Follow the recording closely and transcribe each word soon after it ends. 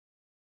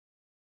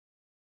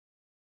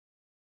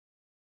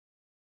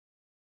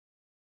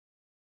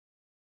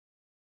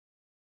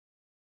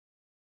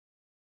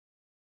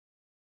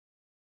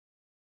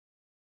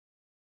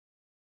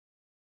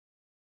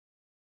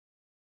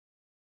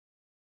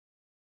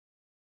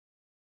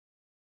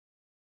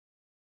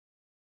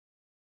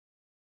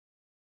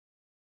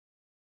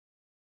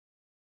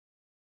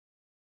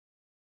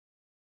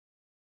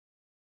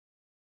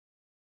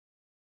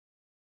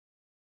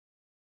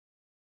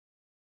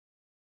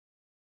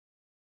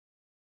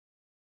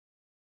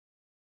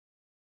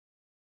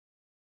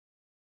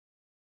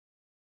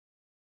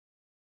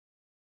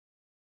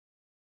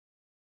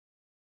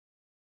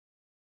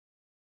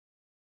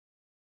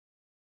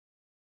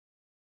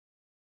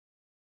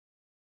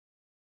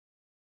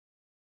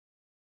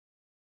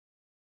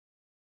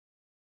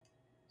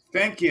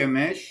Thank you,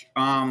 Mish.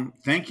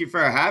 Thank you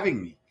for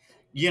having me.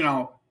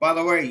 By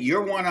the way,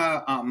 you're one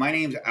of my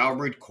name's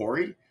Albert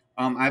Corey.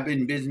 I've been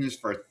in business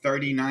for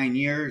 39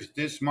 years.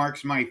 This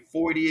marks my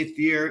 40th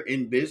year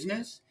in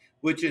business,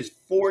 which is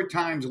four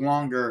times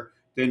longer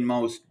than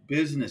most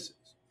businesses.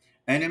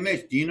 And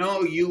Mish, do you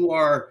know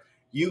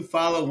you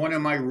follow one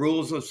of my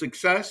rules of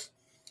success?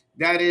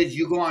 That is,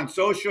 you go on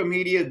social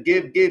media,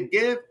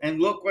 give, and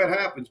look what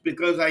happens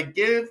because I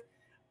give,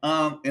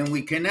 and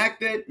we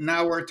connected.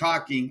 Now we're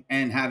talking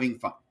and having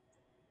fun.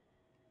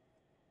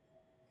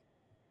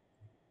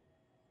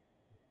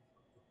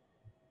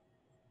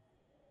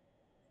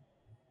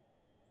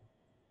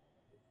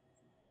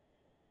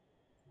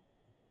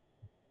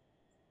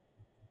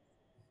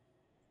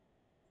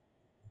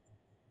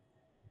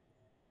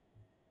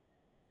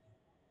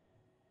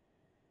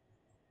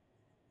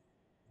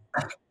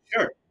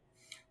 Sure.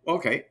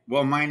 Okay.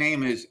 Well, my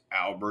name is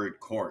Albert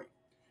Corey.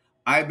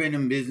 I've been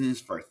in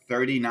business for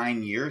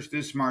 39 years.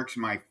 This marks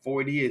my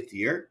 40th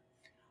year.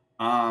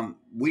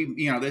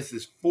 This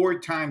is four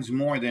times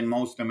more than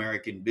most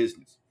American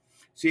business.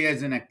 See,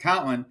 as an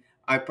accountant,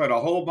 I put a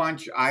whole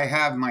bunch. I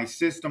have my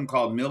system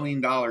called $1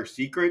 Million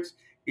Secrets,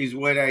 is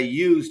what I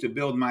use to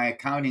build my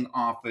accounting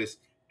office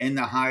in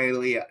the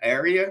Hialeah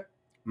area,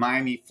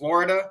 Miami,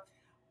 Florida.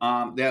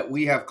 That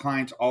we have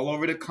clients all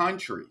over the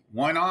country,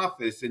 one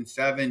office in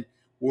seven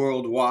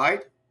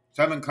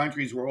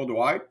countries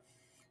worldwide.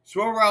 So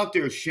we're out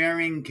there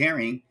sharing,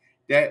 caring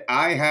that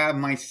I have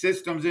my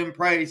systems in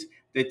place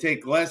that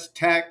take less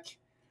tech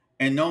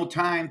and no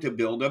time to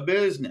build a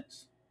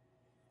business.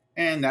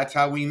 And that's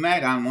how we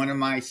met on one of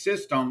my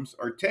systems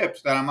or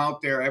tips that I'm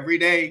out there every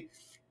day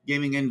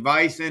giving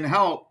advice and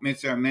help,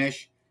 Mr.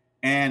 Mish.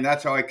 And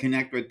that's how I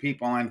connect with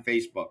people on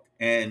Facebook.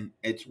 And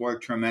it's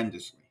worked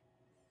tremendously.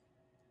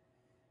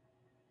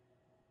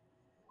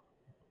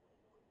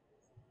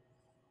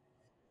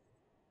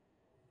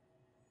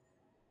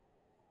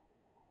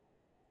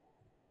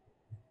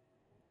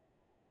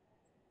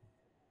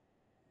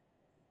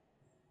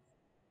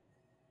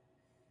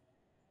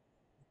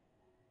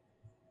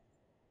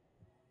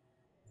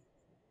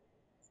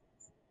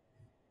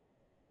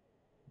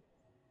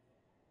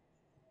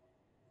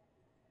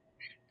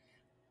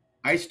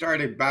 I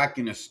started back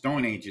in the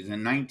Stone Ages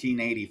in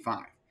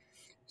 1985.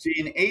 See,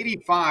 in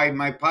 '85,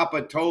 my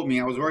papa told me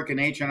I was working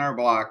H&R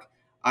Block.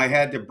 I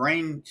had to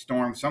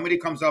brainstorm. Somebody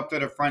comes up to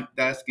the front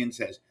desk and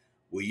says,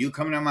 "Will you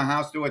come to my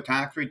house to do a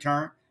tax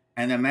return?"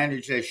 And the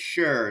manager says,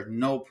 "Sure,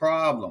 no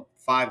problem,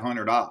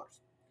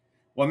 $500."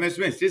 Well, Miss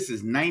Smith, this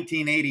is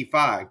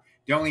 1985.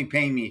 They only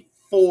pay me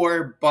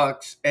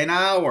 $4 an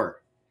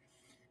hour.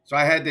 So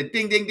I had to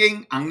ding, ding,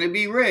 ding. I'm going to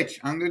be rich.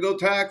 I'm going to go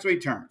tax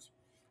returns.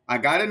 I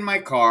got in my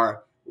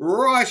car,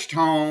 rushed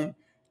home,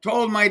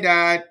 told my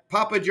dad,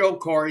 Papa Joe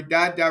Corey,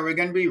 Dad, we're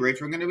going to be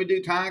rich. We're going to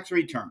do tax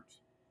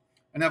returns.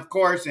 And of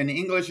course, in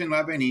English and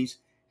Lebanese,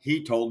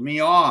 he told me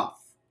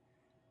off.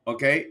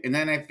 Okay. And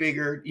then I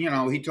figured, he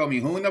told me,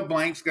 who in the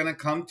blank's going to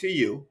come to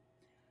you?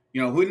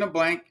 Who in the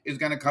blank is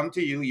going to come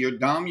to you? You're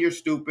dumb, you're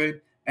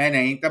stupid, and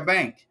ain't the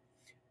bank.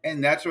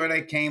 And that's what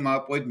I came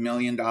up with $1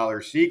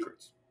 Million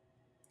Secrets.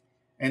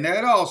 And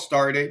that all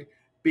started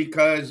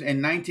because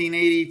in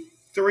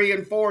 1983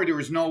 and 4, there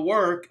was no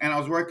work, and I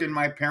was working in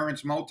my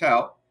parents'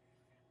 motel.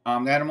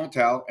 They had a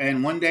motel.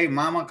 And one day,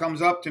 mama comes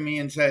up to me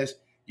and says,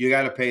 "You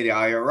got to pay the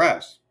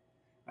IRS."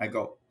 I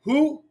go,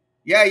 "Who?"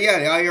 Yeah,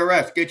 the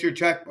IRS. Get your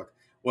checkbook.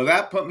 Well,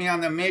 that put me on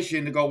the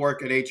mission to go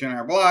work at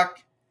H&R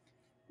Block,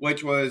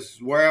 which was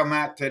where I'm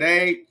at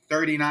today,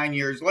 39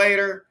 years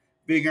later,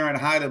 figuring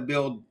out how to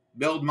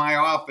build my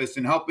office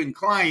and helping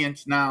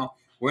clients. Now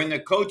we're in the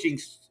coaching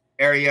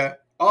area,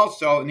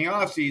 also in the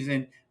off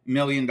season, $1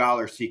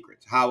 Million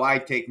Secrets, how I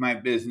take my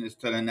business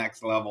to the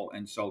next level,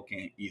 and so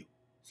can you.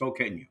 So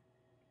can you.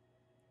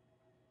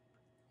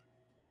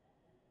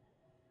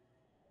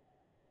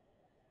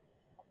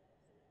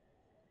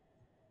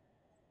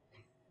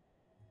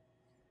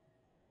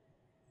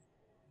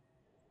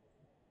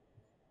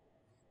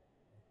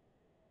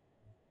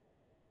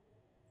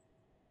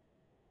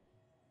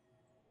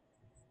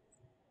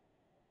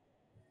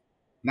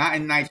 Not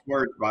in nice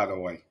words, by the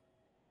way.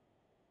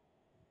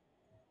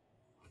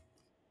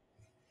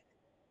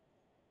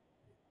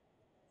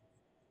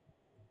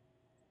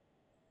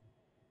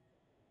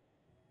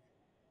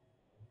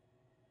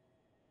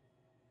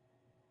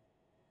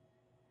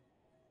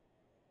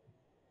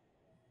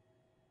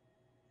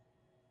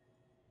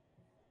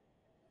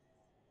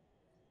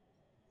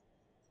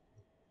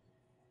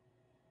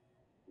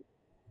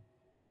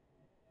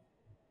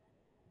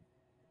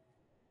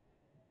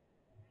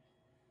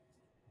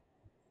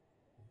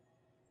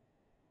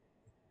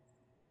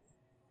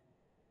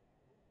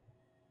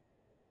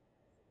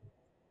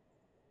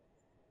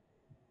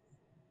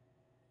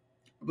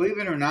 Believe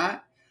it or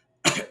not,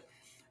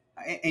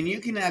 and you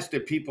can ask the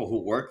people who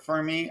work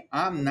for me.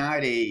 I'm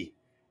not a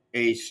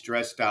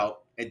stressed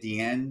out at the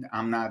end.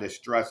 I'm not a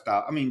stressed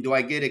out. I mean, do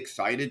I get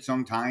excited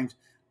sometimes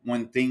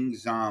when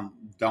things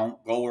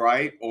don't go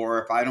right,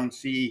 or if I don't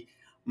see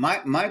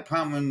my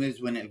problem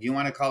is when, if you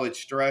want to call it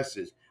stress,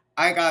 is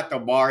I got the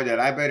bar that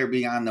I better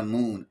be on the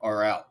moon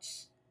or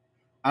else.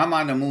 I'm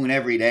on the moon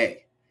every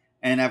day.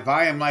 And if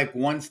I am like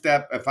one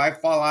step, if I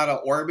fall out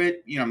of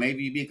orbit,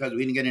 maybe because we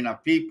didn't get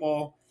enough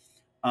people,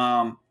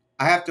 um,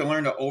 I have to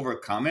learn to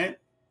overcome it.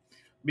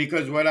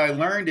 Because what I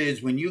learned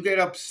is when you get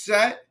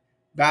upset,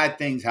 bad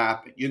things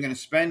happen. You're going to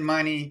spend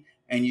money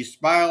and you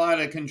spiral out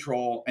of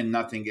control and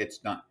nothing gets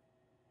done.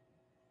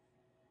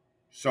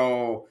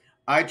 So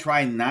I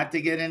try not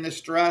to get into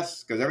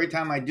stress because every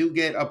time I do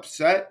get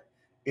upset,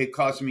 it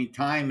costs me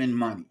time and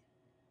money.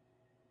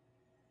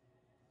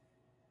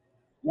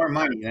 More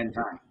money than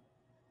time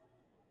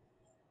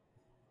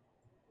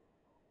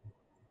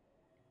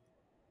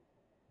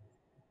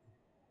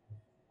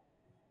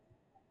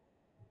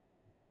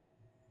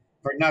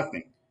for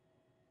nothing.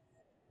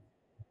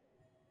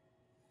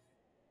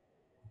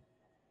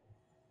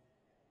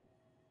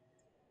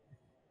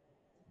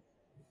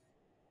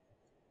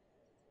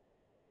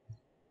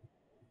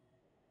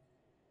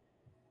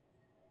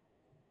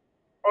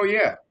 Oh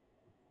yeah.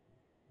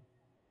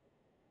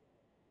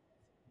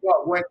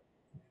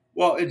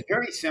 Well, it's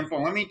very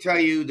simple. Let me tell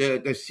you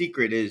the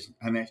secret is,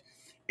 Hamish,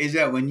 is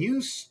that when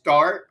you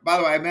start, by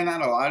the way, I've been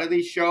on a lot of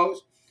these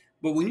shows,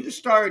 but when you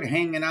start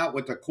hanging out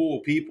with the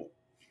cool people,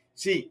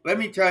 see, let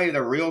me tell you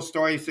the real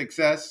story of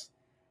success.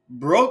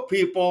 Broke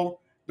people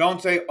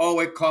don't say, oh,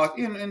 it costs,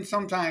 and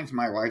sometimes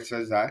my wife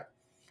says that.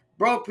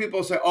 Broke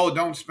people say, oh,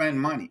 don't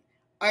spend money.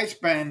 I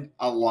spend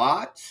a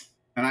lot,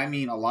 and I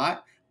mean a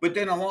lot, but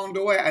then along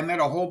the way, I met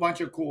a whole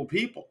bunch of cool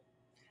people.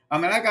 I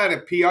mean, I got a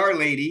PR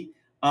lady,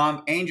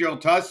 Angel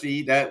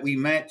Tussey, that we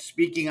met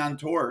speaking on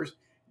tours,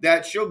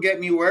 that she'll get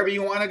me wherever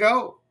you want to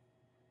go.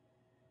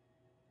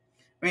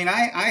 I mean,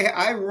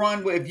 I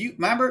run with, if you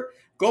remember,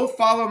 go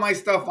follow my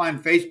stuff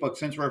on Facebook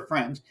since we're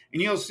friends,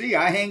 and you'll see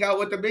I hang out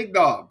with the big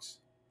dogs,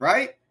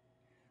 right?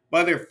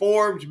 Whether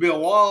Forbes, Bill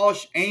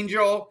Walsh,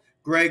 Angel,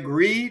 Greg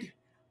Reed,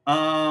 they're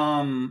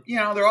on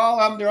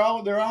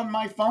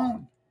my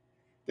phone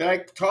that I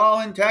call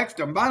and text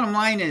them. Bottom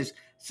line is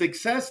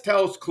success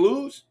tells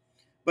clues,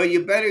 but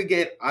you better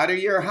get out of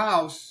your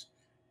house.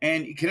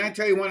 And can I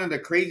tell you one of the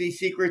crazy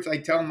secrets I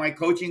tell my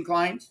coaching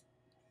clients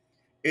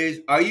is,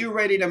 are you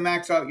ready to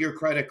max out your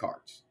credit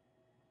cards?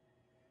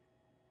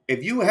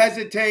 If you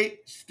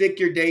hesitate, stick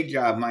your day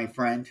job, my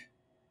friend,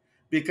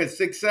 because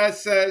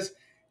success says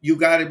you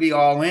got to be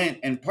all in.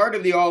 And part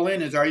of the all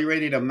in is, are you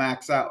ready to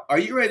max out? Are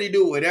you ready to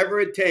do whatever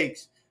it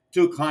takes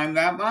to climb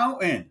that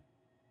mountain?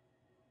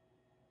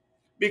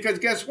 Because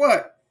guess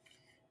what?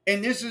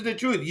 And this is the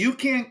truth. You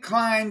can't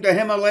climb the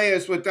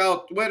Himalayas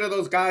without, what are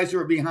those guys who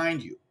are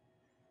behind you?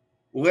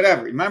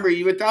 Whatever. Remember,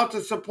 you without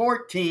the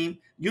support team,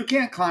 you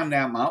can't climb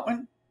that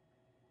mountain.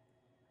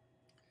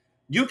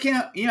 You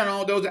can't,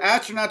 those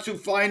astronauts who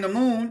fly in the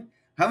moon,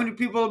 how many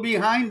people are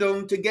behind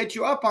them to get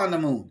you up on the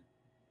moon?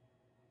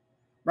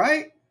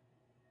 Right?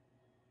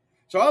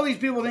 So all these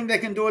people think they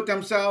can do it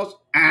themselves.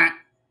 I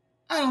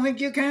don't think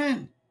you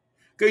can.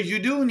 Because you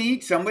do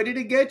need somebody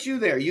to get you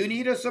there. You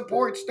need a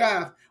support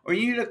staff, or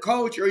you need a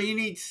coach, or you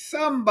need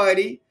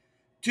somebody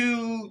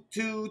to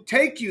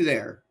take you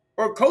there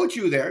or coach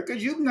you there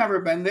because you've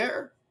never been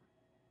there.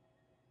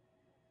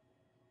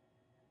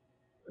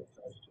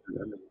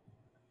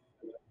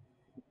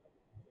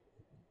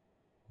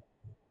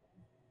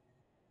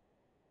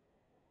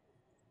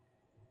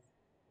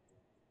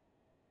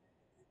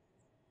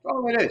 That's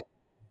all it is.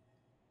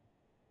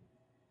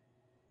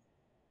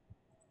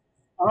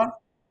 Huh?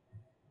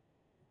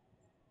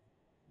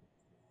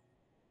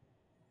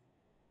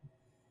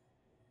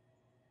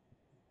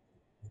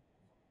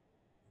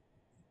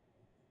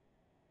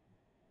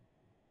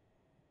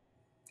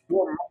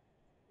 Well,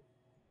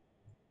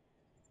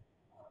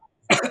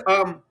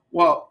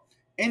 well,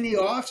 in the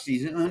off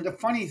season, and the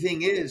funny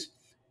thing is,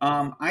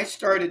 I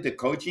started the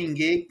coaching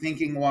gig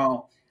thinking,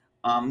 well,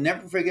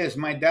 never forget this.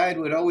 My dad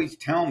would always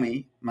tell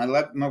me,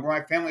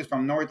 my family's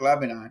from North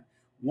Lebanon.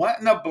 What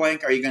in the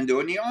blank are you going to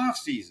do in the off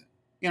season?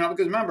 Because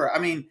remember, I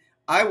mean,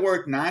 I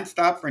work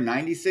nonstop for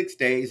 96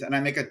 days and I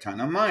make a ton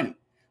of money.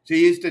 So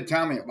he used to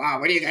tell me, wow,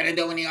 what are you going to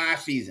do in the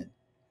off season?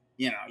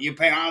 You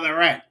pay all the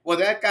rent. Well,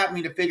 that got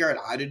me to figure out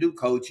how to do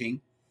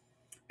coaching.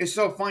 It's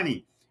so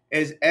funny.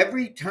 Is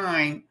every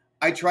time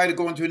I try to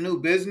go into a new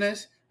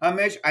business,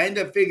 Amish, I end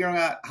up figuring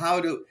out how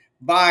to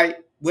buy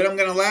what I'm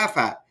going to laugh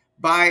at.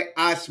 By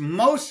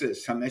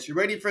osmosis, Amish, you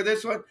ready for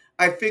this one?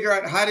 I figure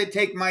out how to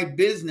take my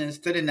business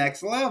to the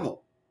next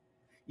level.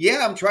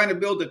 Yeah, I'm trying to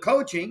build the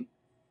coaching.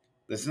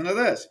 Listen to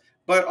this.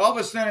 But all of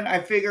a sudden, I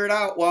figured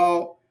out,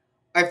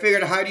 I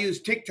figured out how to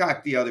use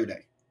TikTok the other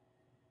day.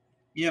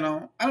 I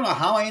don't know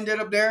how I ended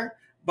up there,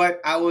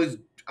 but I was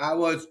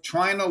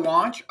trying to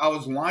launch. I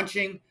was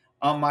launching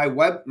on my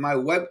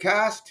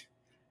webcast,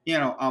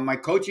 on my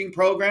coaching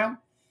program,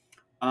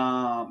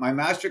 my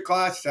master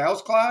class,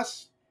 sales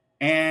class,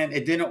 and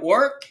it didn't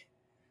work.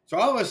 So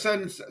all of a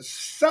sudden,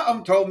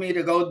 something told me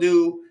to go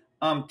do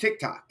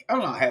TikTok. I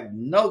don't know. I have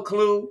no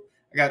clue.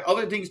 I got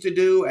other things to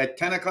do at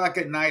 10 o'clock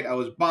at night. I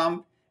was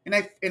bummed, and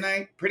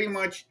I pretty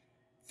much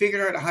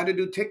figured out how to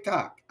do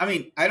TikTok. I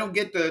mean, I don't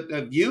get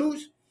the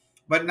views,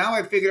 But now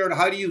I figured out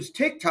how to use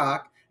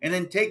TikTok, and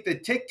then take the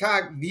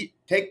TikTok,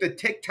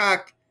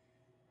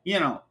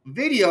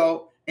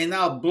 video, and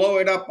now blow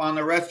it up on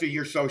the rest of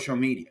your social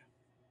media.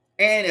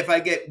 And if I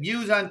get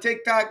views on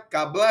TikTok,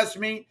 God bless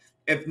me.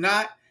 If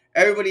not,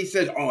 everybody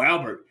says, "Oh,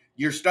 Albert,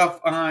 your stuff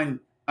on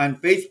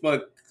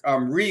Facebook,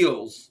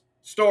 Reels,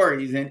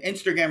 Stories, and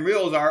Instagram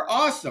Reels are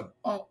awesome."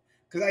 Oh,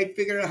 because I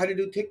figured out how to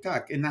do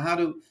TikTok and how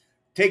to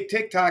take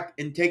TikTok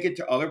and take it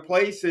to other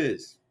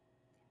places.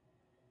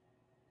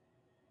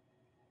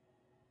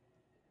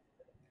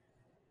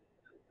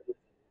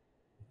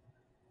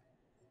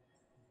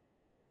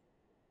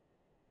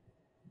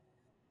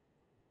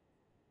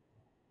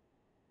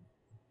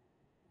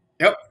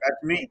 Yep,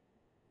 that's me.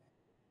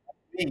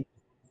 Me.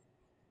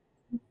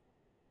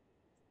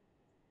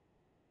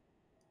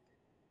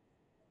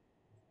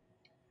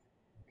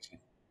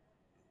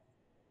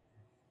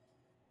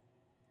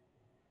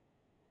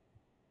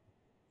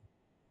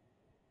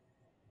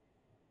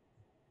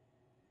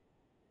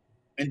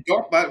 And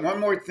don't. But one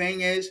more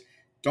thing is,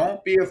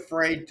 don't be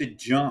afraid to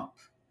jump.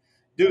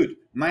 Dude,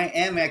 my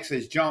Amex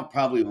has jumped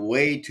probably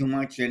way too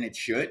much than it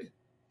should,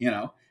 you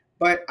know.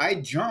 But I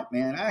jump,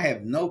 man. I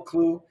have no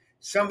clue.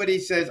 Somebody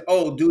says,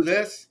 "Oh, do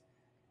this."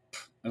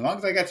 As long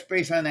as I got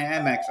space on the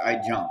Amex,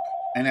 I jump,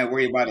 and I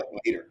worry about it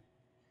later.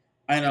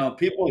 I know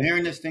people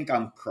hearing this think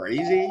I'm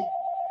crazy,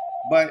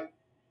 but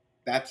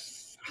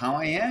that's how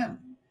I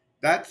am.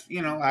 That's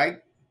I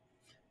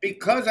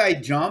because I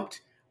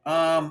jumped.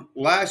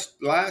 Last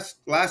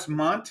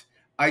month,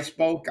 I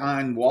spoke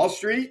on Wall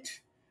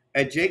Street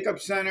at Jacob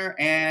Center,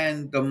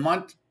 and the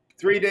month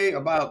 3 day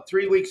about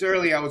 3 weeks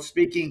early, I was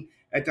speaking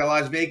at the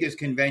Las Vegas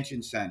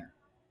Convention Center.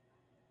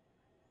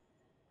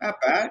 Not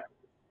bad.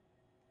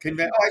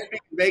 I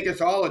speak in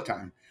Vegas all the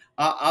time.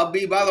 I'll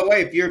be, by the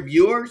way, if you're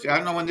viewers, I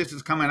don't know when this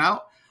is coming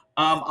out.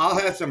 I'll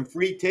have some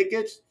free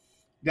tickets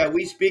that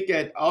we speak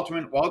at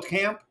Ultimate Wealth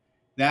Camp.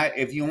 That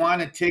if you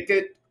want a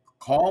ticket,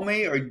 call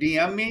me or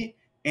DM me,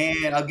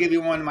 and I'll give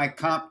you one of my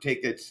comp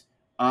tickets.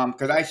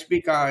 Because I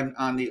speak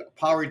on the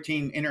Power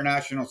Team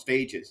International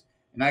stages,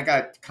 and I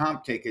got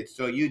comp tickets.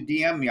 So you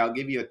DM me, I'll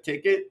give you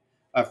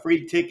a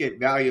free ticket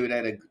valued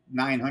at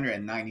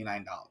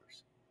 $999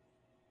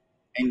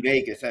 in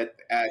Vegas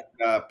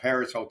at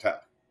Paris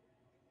Hotel.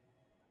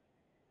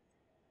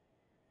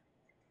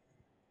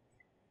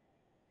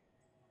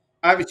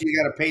 Obviously,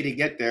 you got to pay to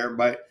get there,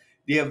 but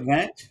the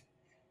event,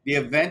 the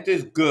event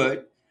is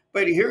good.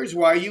 But here's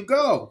why you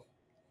go.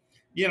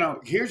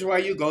 Here's why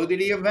you go to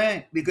the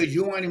event because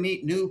you want to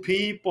meet new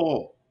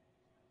people.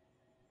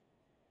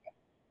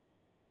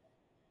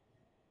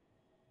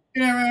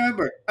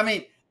 Remember, I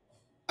mean,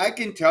 I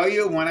can tell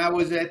you when I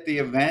was at the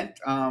event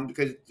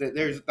because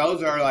there's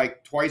those are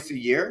like twice a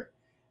year,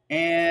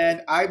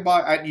 and I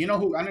bought. You know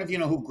who? I don't know if you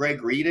know who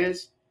Greg Reed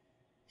is.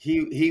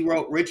 He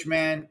wrote Rich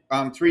Man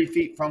 3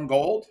 Feet from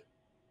Gold.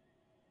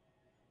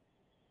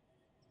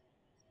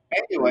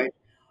 Anyway,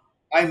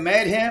 I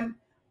met him.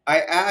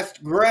 I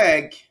asked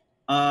Greg,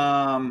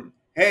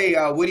 "Hey,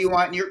 what do you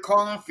want in your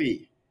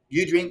coffee?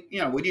 You drink,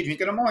 what do you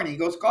drink in the morning?" He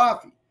goes,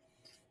 "Coffee,"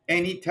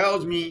 and he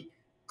tells me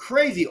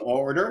crazy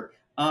order,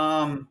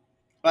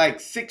 like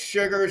 6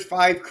 sugars,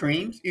 5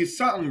 creams. It's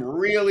something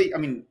really, I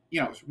mean,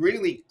 it's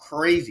really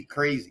crazy,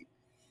 crazy.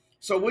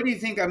 So what do you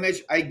think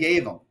I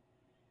gave him?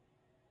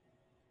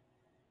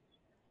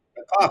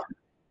 The coffee,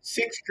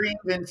 6 creams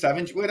and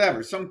seven,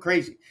 whatever, some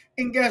crazy.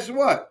 And guess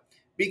what?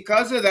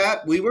 Because of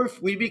that,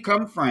 we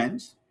become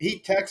friends. He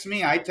texts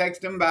me, I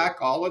text him back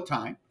all the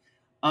time.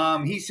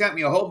 He sent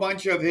me a whole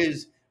bunch of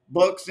his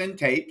books and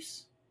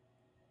tapes.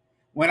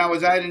 When I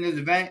was at his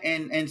event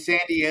in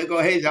San Diego,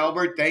 "Hey,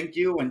 Albert, thank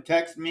you," and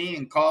texts me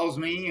and calls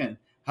me and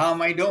 "How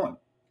am I doing?"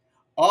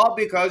 All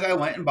because I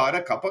went and bought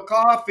a cup of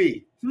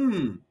coffee.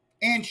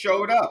 And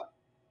showed up.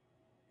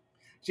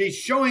 See,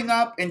 showing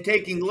up and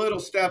taking little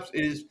steps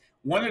is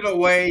one of the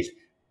ways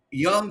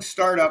young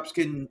startups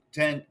can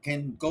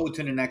go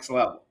to the next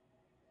level.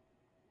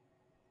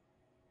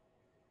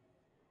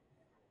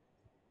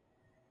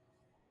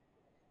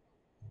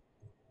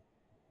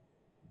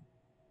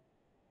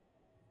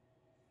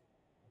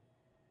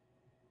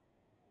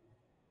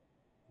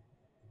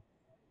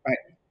 Right.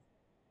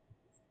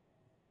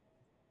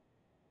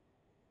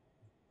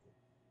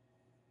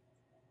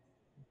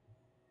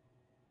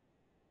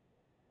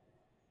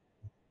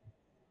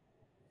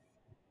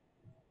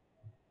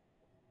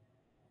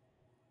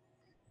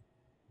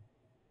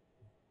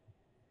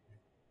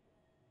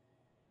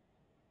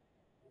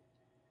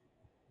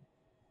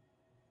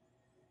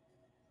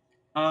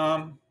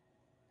 Um,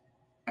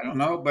 I don't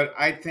know, but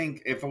I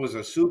think if it was a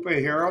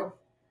superhero,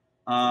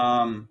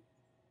 um,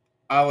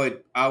 I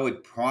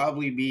would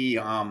probably be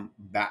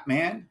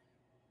Batman.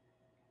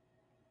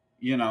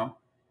 You know,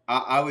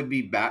 I would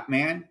be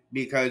Batman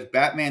because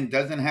Batman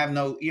doesn't have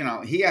no.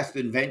 He has to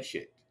invent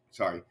shit.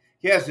 Sorry,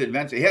 he has to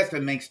invent it. He has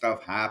to make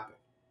stuff happen.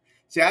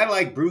 See, I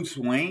like Bruce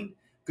Wayne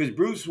because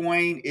Bruce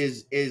Wayne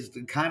is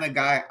the kind of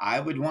guy I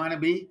would want to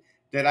be.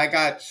 That I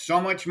got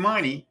so much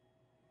money,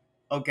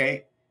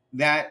 okay,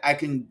 that I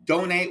can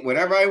donate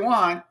whatever I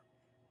want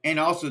and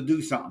also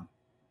do something.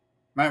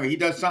 Remember, he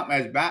does something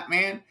as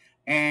Batman,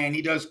 and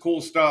he does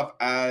cool stuff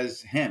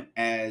as him,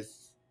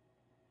 as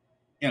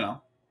you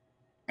know,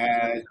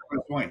 as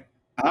Bruce Wayne.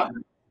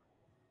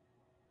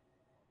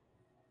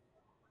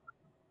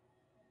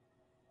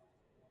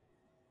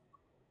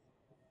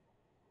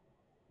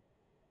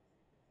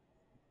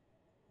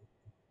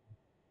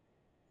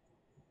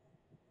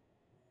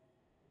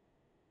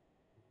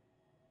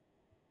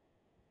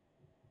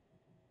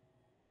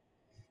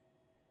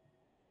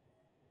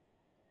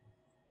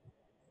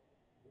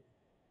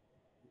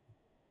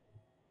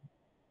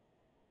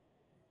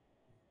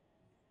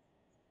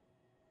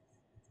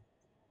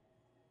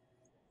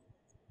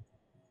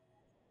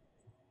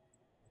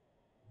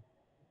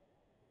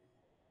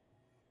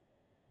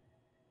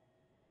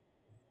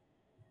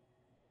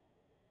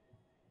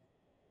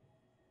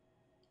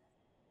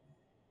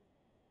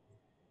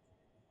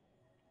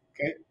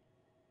 Okay,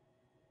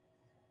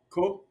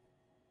 cool.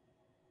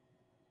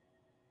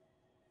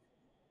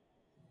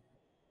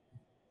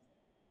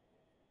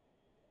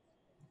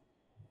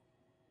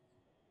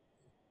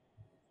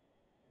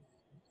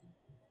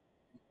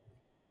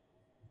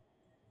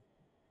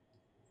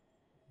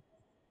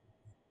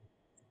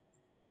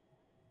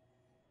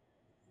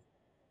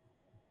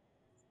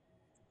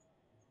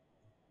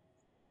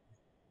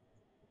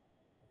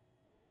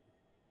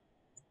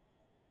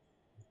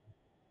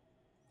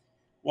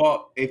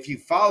 Well, if you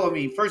follow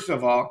me, first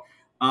of all,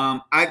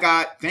 I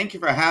got. Thank you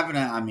for having it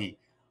on me,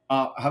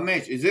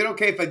 Hamish. Is it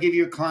okay if I give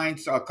your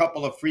clients a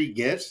couple of free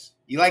gifts?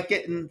 You like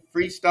getting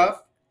free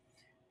stuff?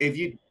 If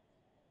you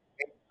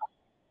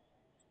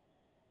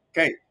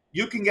Okay,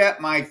 you can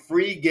get my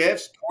free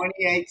gifts,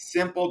 28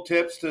 simple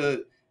tips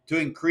to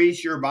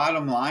increase your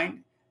bottom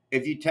line.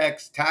 If you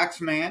text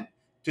Taxman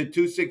to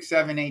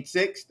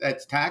 26786,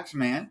 that's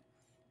Taxman.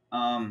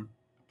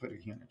 Put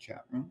it here in the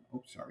chat room.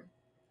 Oh, sorry.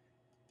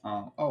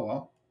 Oh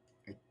well,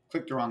 I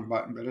clicked the wrong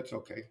button, but it's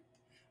okay.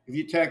 If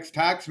you text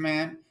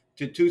Taxman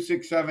to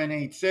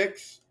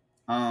 26786,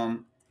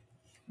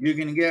 you're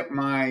gonna get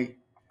my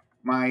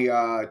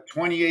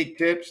 28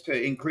 tips to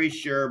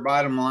increase your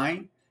bottom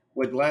line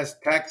with less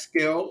tech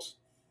skills,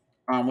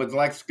 with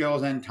less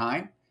skills and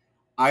time.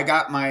 I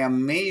got my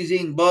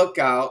amazing book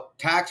out,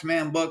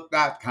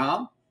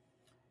 taxmanbook.com.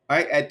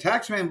 Right? At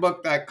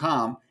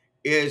taxmanbook.com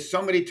is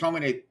somebody told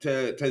me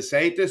to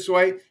say it this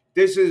way.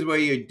 This is where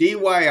you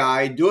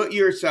DIY, do it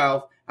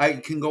yourself. I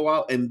can go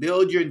out and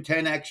build your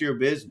 10x your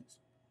business.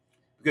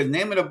 Because the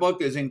name of the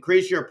book is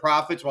Increase Your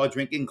Profits While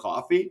Drinking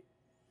Coffee.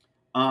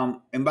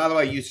 And by the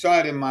way, you saw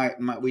it in my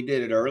we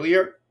did it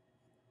earlier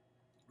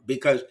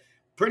because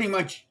pretty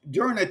much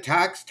during the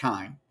tax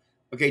time,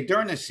 okay,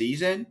 during the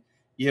season,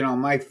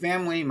 my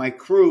family, my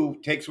crew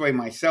takes away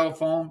my cell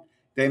phone.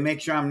 They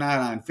make sure I'm not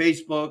on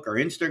Facebook or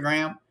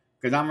Instagram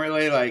because I'm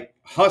really like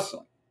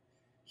hustling.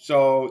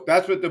 So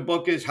that's what the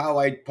book is, how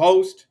I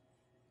post,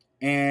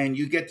 and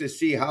you get to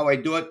see how I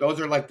do it.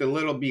 Those are like the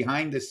little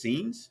behind the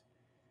scenes.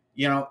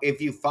 If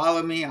you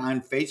follow me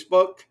on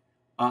Facebook,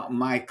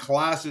 my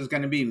class is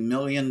going to be $1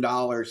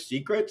 million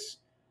secrets.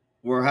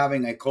 We're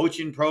having a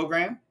coaching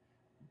program.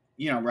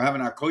 We're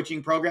having our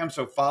coaching program.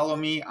 So follow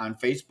me on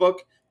Facebook.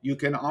 You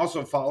can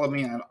also follow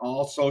me on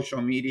all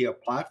social media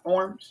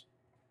platforms.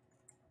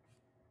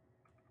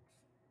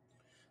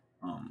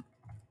 Um,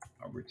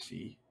 Albert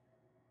C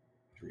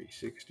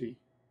 360.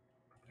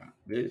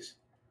 This.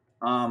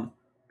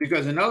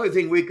 Because another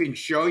thing we can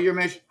show you,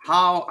 Mish,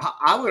 how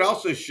I would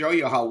also show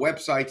you how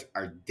websites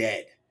are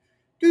dead.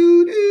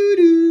 Do do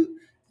do.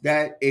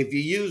 That if you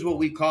use what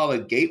we call a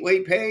gateway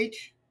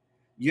page,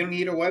 you don't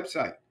need a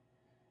website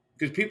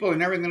because people are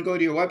never going to go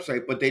to your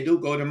website, but they do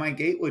go to my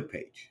gateway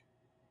page.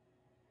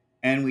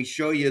 And we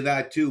show you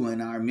that too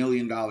in our $1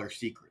 million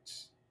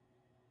secrets.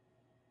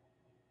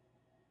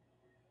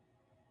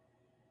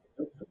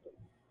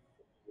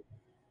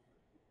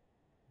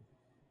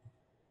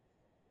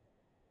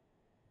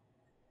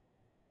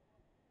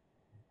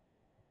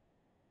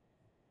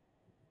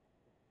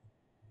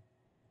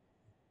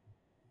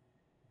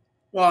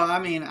 Well, I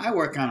mean, I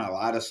work on a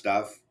lot of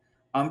stuff.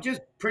 Just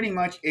pretty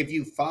much if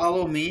you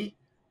follow me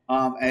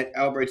at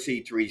Albert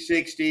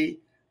C360,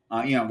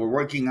 we're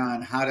working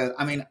on how to.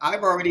 I mean,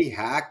 I've already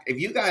hacked. If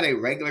you got a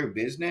regular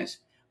business,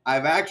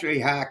 I've actually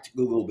hacked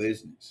Google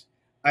Business.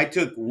 I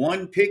took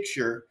one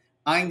picture,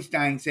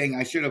 Einstein saying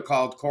I should have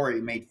called Corey,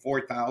 made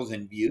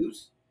 4,000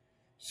 views.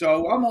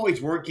 So I'm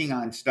always working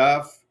on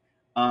stuff,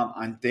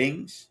 on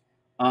things.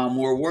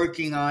 We're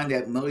working on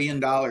that $1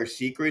 million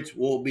secrets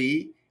will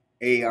be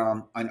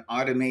an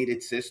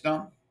automated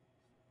system.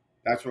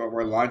 That's what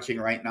we're launching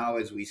right now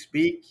as we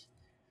speak.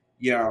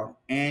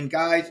 And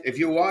guys, if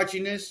you're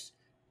watching this,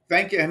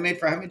 thank you, Hamid,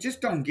 for having.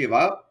 Just don't give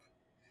up.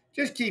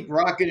 Just keep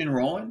rocking and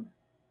rolling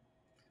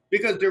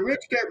because the rich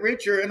get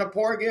richer and the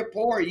poor get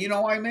poorer. You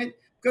know what I mean?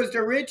 Because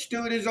the rich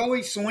dude is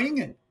always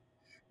swinging.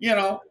 You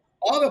know,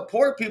 all the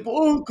poor people,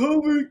 oh,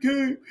 COVID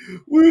came.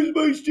 Where's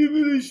my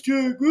stimulus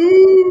check?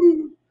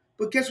 Oh.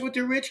 But guess what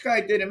the rich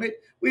guy did?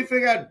 We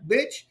figured out,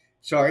 bitch,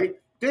 sorry,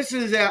 this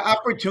is an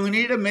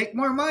opportunity to make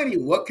more money.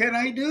 What can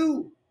I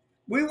do?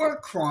 We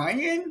weren't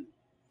crying.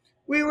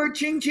 We were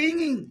ching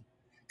chinging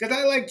because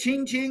I like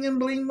ching ching and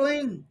bling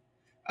bling.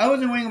 I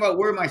wasn't worrying about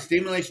where my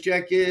stimulus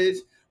check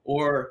is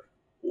or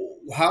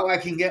how I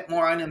can get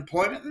more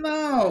unemployment.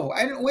 No,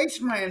 I didn't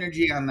waste my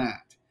energy on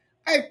that.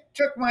 I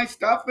took my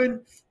stuff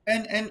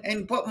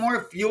and put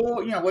more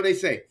fuel. You know what they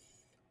say?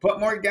 Put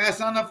more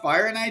gas on the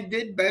fire, and I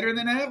did better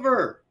than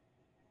ever.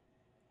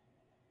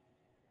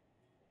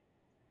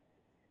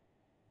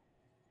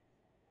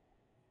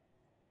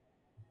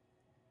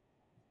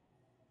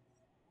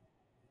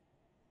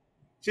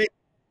 See,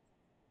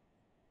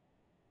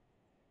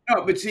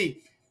 no, but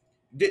see,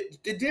 the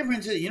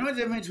difference is, you know,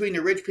 the difference between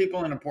the rich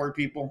people and the poor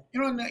people.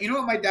 You know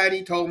what my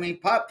daddy told me.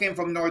 Pop came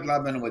from North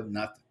Lebanon with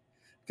nothing.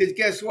 Because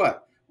guess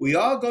what? We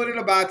all go to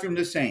the bathroom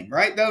the same,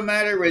 right? Doesn't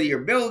matter whether you're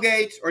Bill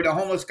Gates or the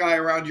homeless guy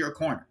around your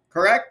corner.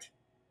 Correct?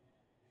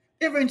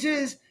 Difference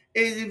is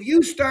if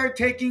you start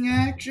taking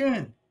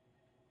action.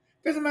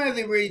 Doesn't matter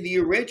whether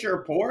you're rich or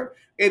poor.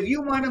 If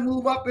you want to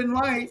move up in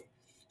life,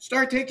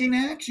 start taking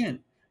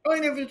action. The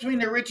only difference between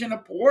the rich and the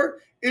poor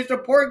is the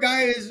poor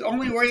guy is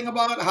only worrying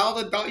about how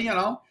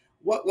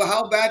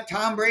how bad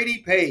Tom Brady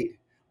paid,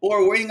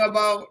 or worrying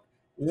about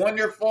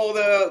wonderful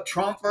the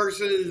Trump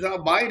versus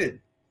Biden.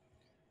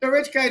 The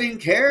rich guy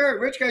didn't care.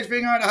 Rich guy's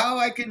figuring out how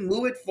I can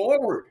move it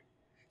forward.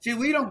 See,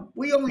 we don't.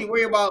 We only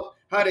worry about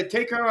how to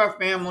take care of our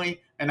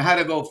family and how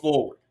to go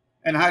forward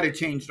and how to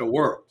change the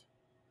world.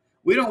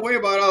 We don't worry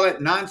about all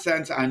that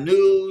nonsense on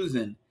news.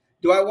 And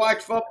do I watch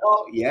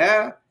football?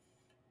 Yeah,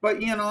 but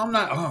I'm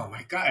not. Oh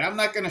my god, I'm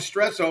not going to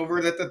stress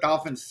over that the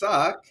Dolphins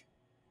suck.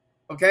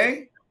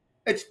 Okay,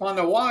 it's fun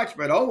to watch,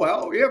 but oh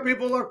well. Yeah,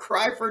 people will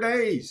cry for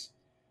days.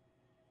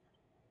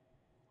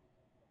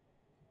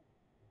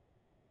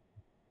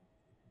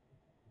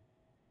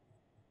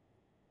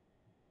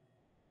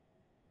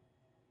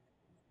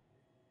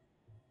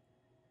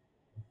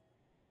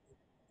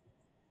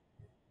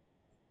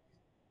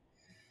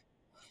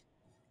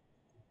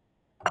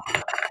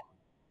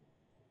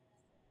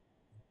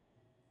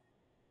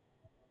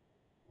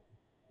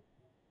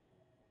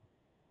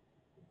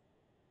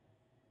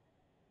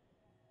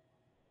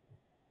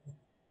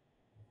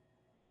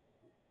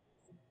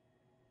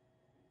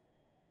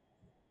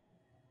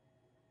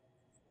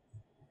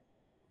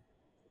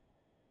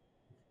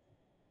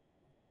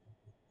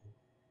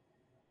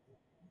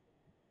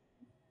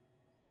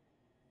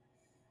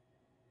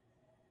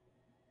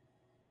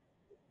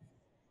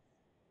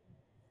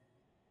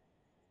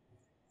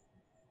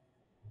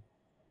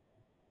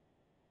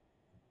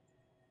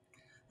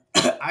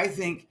 I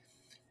think.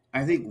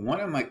 I think one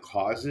of my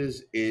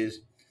causes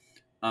is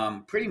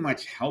pretty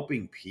much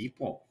helping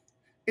people.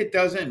 It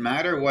doesn't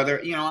matter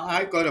whether,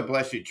 I go to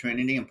Blessed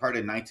Trinity and part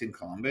of Knights in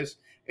Columbus.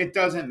 It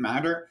doesn't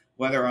matter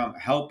whether I'm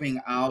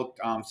helping out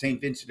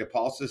St. Vincent de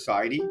Paul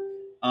Society.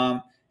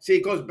 See,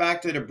 it goes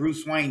back to the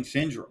Bruce Wayne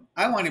syndrome.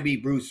 I want to be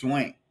Bruce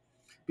Wayne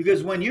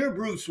because when you're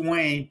Bruce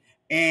Wayne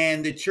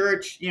and the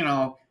church, and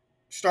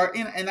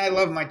I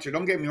love my church,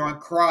 don't get me wrong,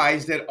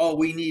 cries that, oh,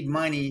 we need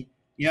money.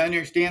 You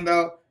understand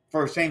though,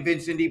 for St.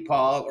 Vincent de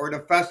Paul or the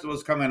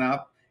festivals coming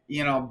up,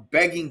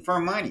 begging for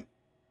money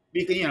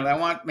because I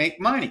want to make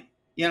money,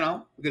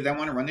 because I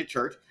want to run the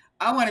church.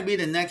 I want to be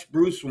the next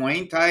Bruce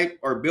Wayne type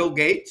or Bill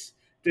Gates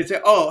to say,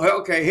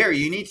 "Oh, okay, here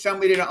you need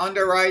somebody to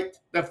underwrite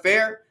the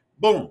fair.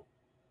 Boom,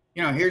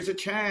 here's a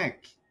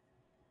check."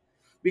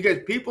 Because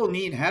people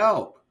need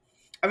help.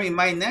 I mean,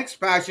 my next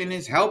passion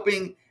is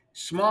helping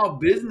small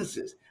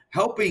businesses,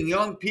 helping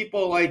young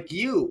people like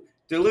you,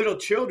 the little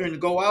children,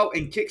 go out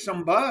and kick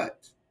some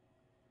butt.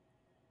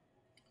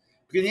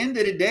 Because at the end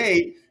of the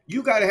day,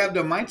 you got to have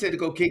the mindset to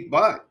go kick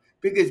butt.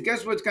 Because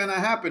guess what's going to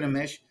happen,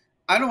 Amish?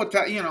 I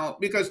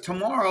don't, because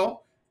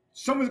tomorrow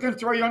someone's going to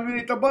throw you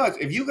underneath the bus.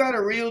 If you got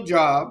a real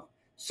job,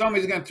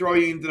 somebody's going to throw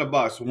you into the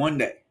bus one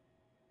day.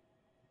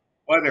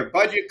 Whether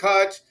budget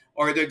cuts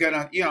or they're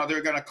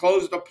gonna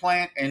close the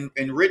plant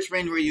in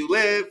Richmond where you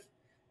live.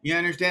 You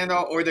understand?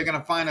 Or they're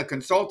gonna find a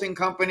consulting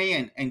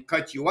company and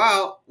cut you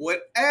out.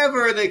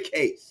 Whatever the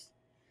case,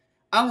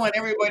 I want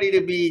everybody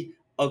to be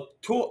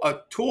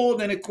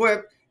tooled and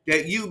equipped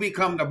that you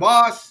become the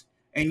boss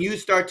and you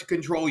start to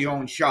control your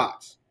own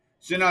shots.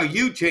 So now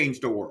you change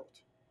the world.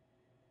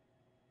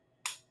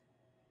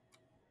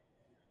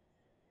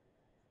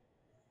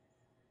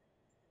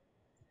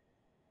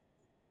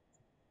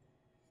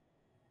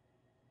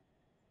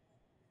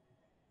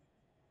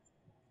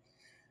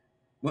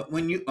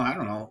 When you, I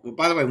don't know.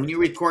 By the way, when you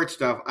record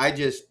stuff, I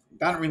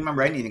don't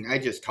remember anything. I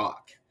just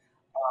talk.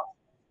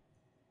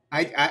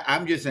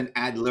 I'm just an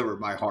ad liver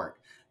by heart.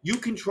 You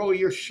control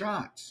your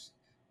shots.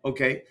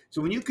 Okay.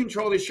 So when you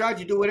control the shots,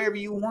 you do whatever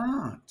you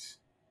want.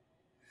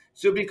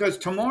 So because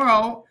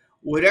tomorrow,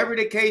 whatever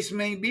the case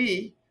may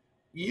be,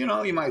 you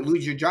might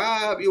lose your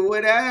job,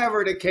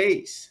 whatever the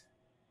case.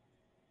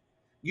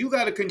 You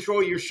got to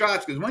control your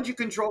shots because once you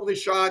control the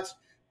shots,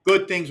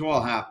 good things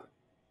will happen.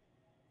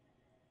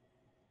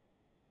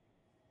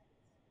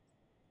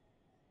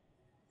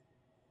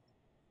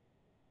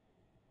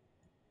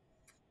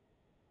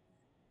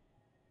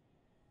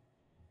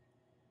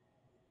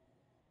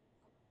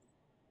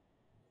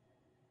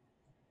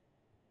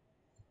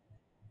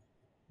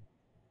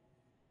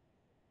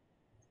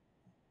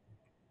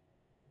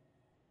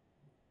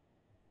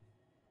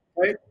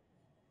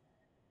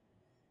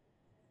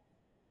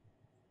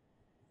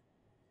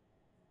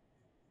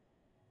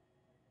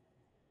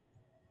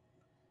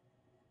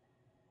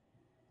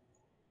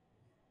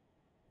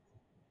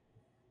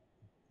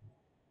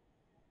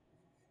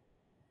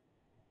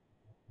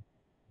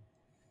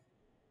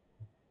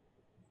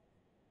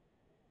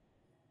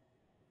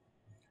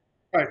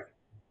 Right.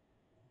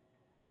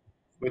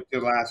 With the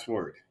last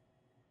word.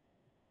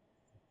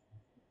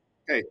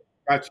 Okay.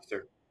 Gotcha,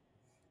 sir.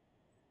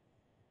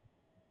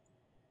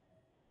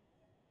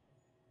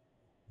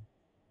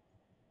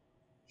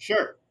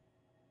 Sure.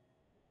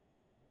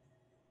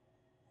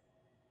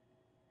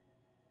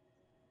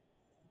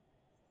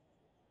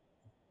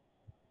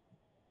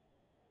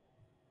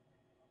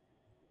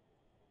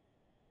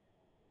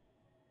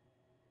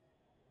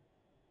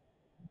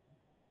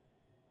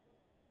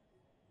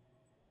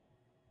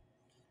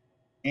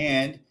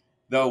 And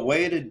the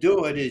way to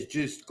do it is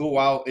just go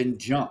out and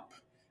jump,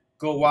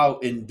 go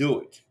out and do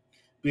it.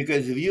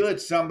 Because if you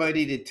let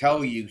somebody to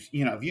tell you,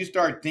 if you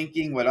start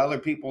thinking what other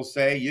people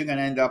say, you're going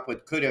to end up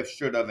with could have,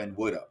 should have, and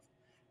would have.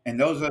 And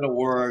those are the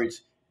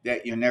words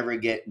that you never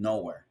get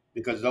nowhere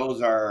because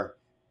those are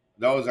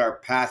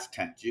past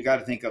tense. You got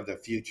to think of the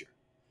future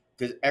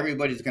because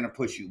everybody's going to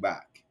push you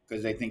back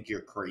because they think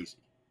you're crazy.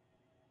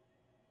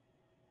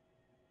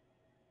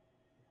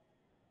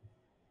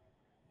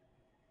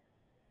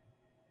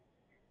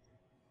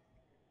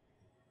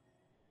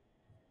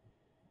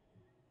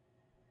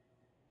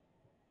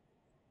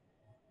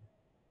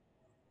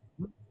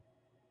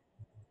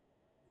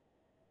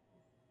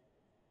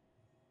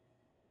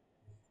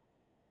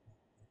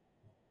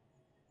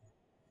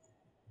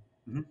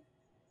 Mhm.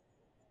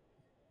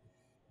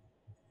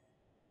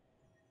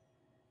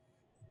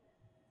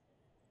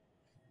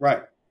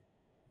 Right.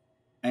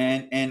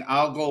 And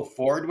I'll go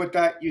forward with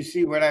that. You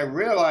see, what I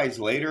realized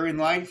later in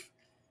life,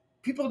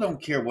 people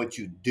don't care what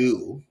you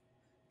do.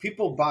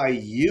 People buy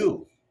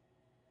you.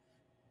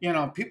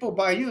 People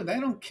buy you. They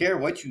don't care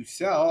what you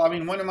sell. I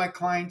mean, one of my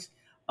clients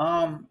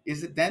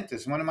is a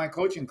dentist. One of my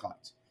coaching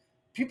clients.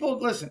 People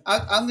listen.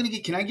 I'm gonna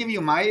get. Can I give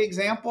you my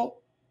example?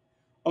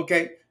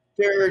 Okay.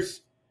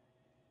 There's.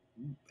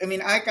 I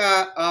mean, I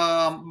got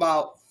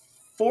about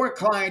four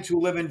clients who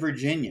live in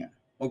Virginia.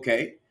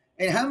 Okay.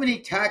 And how many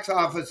tax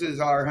offices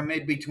are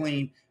made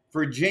between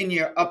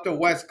Virginia up the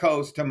West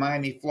Coast to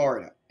Miami,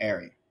 Florida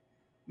area?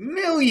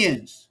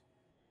 Millions.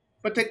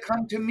 But they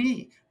come to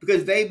me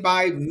because they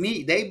buy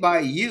me. They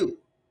buy you.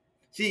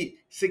 See,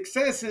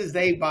 success is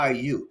they buy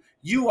you.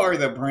 You are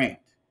the brand.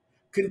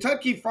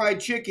 Kentucky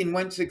Fried Chicken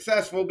went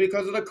successful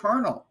because of the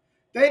Colonel.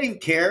 They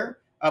didn't care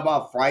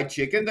about fried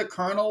chicken. The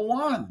Colonel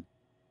won.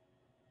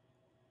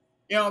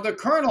 The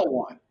Colonel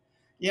won.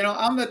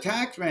 I'm the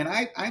tax man.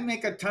 I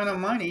make a ton of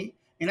money,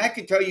 and I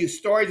can tell you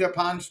stories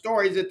upon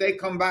stories that they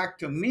come back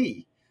to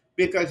me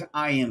because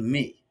I am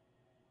me.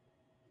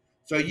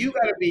 So you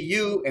got to be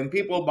you, and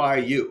people buy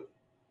you.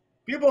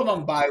 People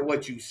don't buy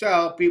what you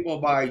sell. People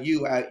buy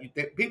you.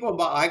 People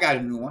buy. I got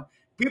a new one.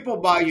 People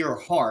buy your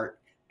heart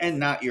and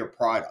not your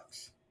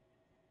products.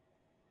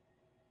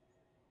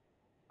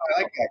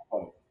 I like that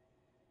quote.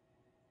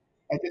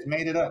 I just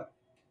made it up.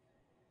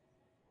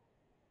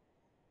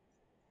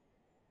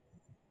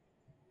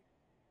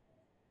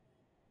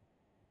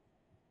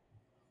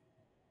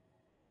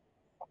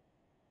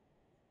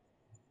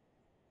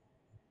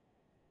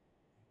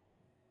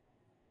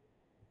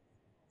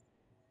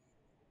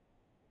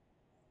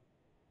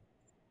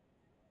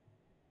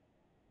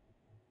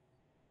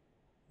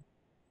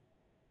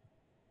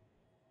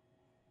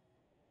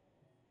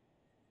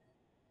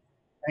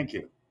 Thank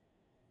you.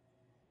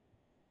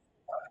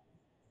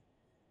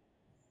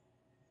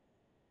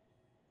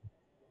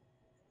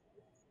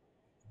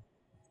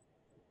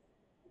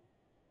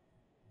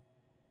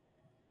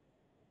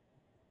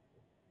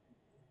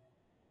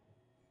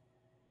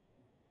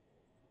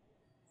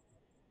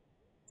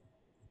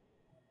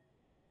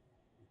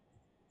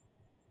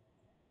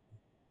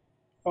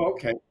 Oh,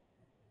 okay.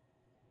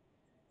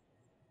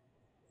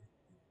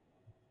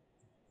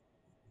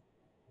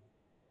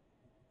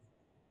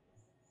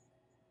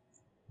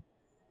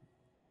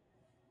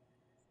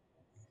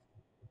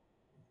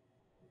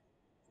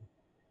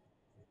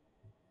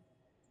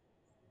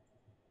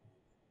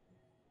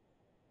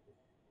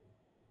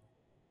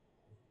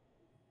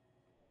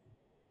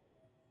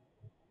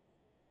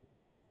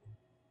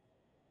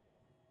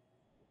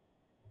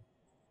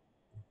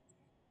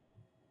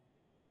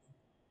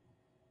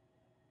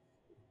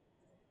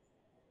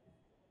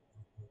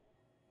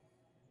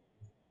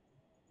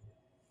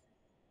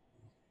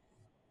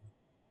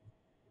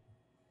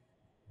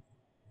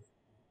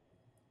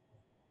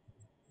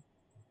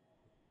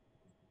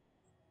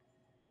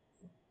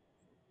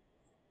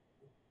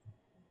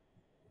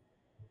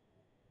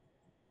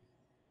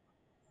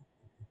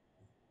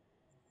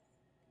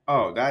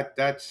 Oh,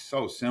 that's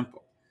so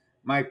simple.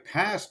 My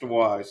past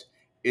was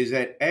is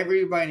that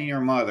everybody and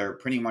your mother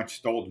pretty much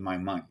stole my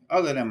money,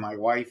 other than my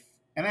wife.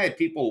 And I had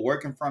people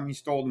working for me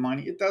stole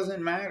money. It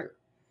doesn't matter.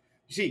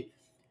 You see,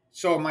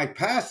 so my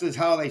past is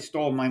how they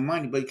stole my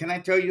money. But can I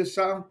tell you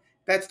something?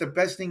 That's the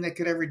best thing they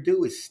could ever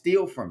do is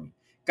steal from me.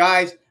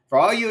 Guys, for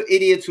all you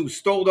idiots who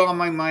stole all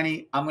my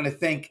money, I'm going to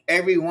thank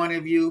every one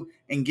of you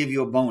and give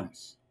you a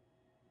bonus.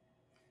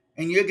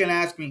 And you're going to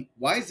ask me,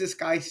 why is this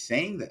guy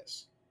saying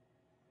this?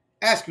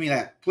 Ask me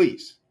that,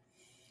 please.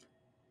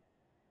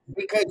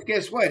 Because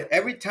guess what?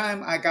 Every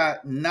time I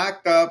got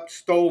knocked up,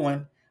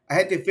 stolen, I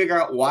had to figure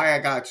out why I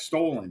got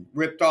stolen,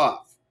 ripped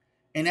off.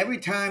 And every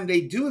time they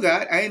do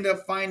that, I end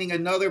up finding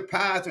another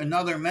path,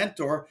 another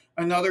mentor,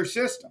 another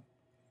system.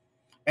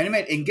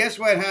 And guess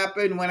what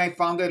happened when I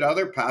found that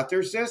other path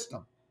or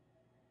system?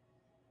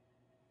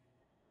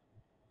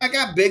 I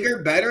got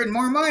bigger, better, and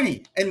more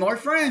money and more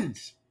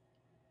friends.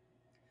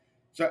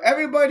 So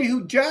everybody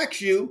who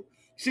jacks you,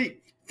 see,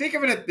 think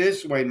of it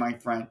this way, my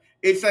friend.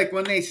 It's like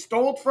when they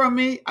stole from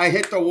me, I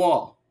hit the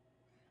wall.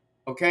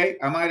 Okay,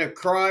 I might have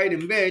cried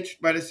and bitched,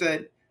 but I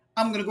said,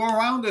 I'm going to go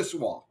around this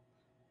wall.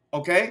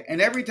 Okay,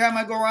 and every time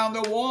I go around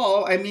the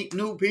wall, I meet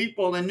new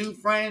people and new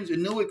friends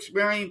and new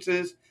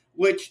experiences,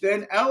 which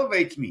then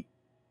elevates me.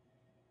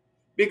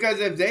 Because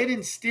if they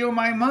didn't steal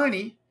my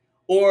money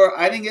or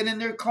I didn't get in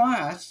their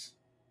class,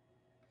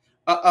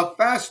 a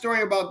fast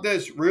story about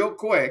this, real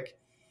quick,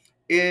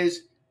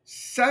 is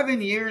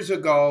 7 years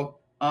ago.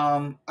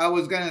 I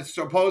was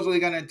supposedly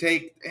gonna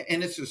take,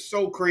 and this is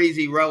so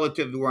crazy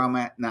relative to where I'm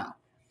at now.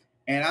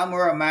 And I'm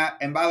where I'm at.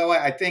 And by the way,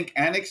 I thank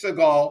Anik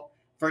Segal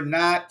for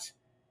not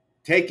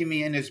taking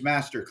me in his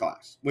master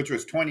class, which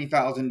was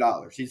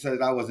 $20,000. He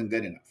says I wasn't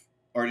good enough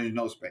or there's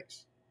no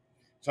space.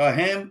 So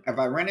him, if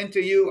I run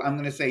into you, I'm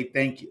going to say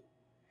thank you.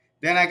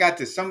 Then I got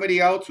to somebody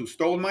else who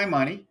stole my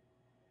money,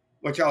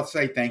 which I'll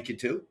say thank you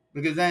to.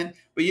 Because then,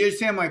 but you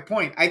understand my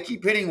point. I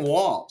keep hitting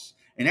walls.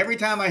 And every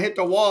time I hit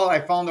the wall, I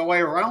found a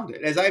way around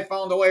it. As I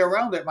found a way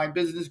around it, my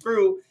business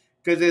grew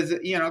because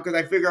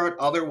I figure out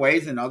other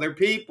ways and other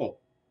people.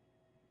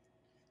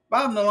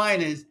 Bottom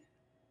line is,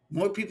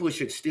 more people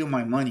should steal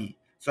my money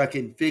so I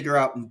can figure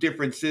out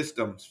different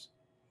systems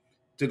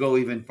to go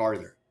even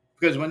farther.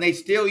 Because when they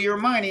steal your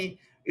money,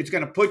 it's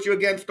going to put you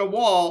against a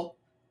wall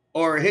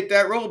or hit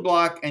that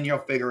roadblock and you'll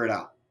figure it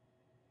out.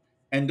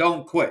 And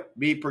don't quit.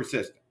 Be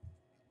persistent.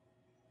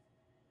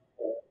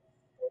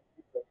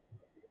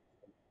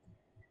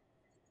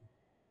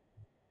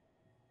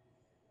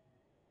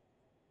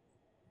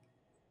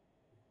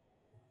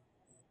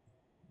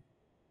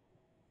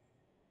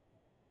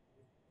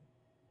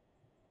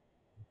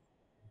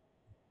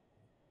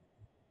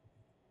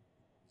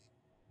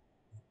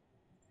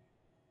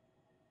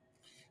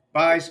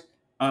 Guys,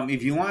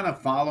 if you want to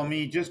follow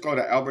me, just go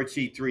to Albert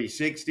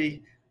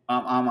C360.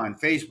 I'm on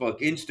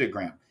Facebook,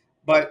 Instagram.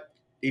 But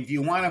if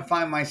you want to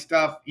find my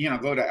stuff,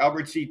 go to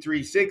Albert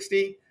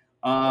C360.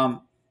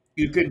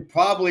 You could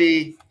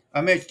probably,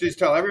 Mitch, just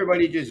tell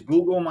everybody, just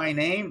Google my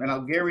name, and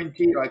I'll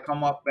guarantee you I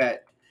come up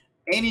at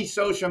any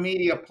social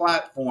media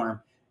platform.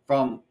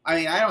 I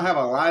don't have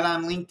a lot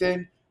on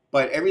LinkedIn,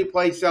 but every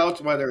place else,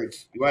 whether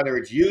it's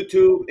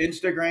YouTube,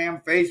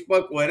 Instagram,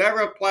 Facebook,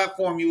 whatever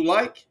platform you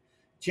like,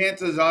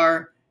 chances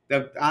are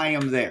that I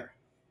am there.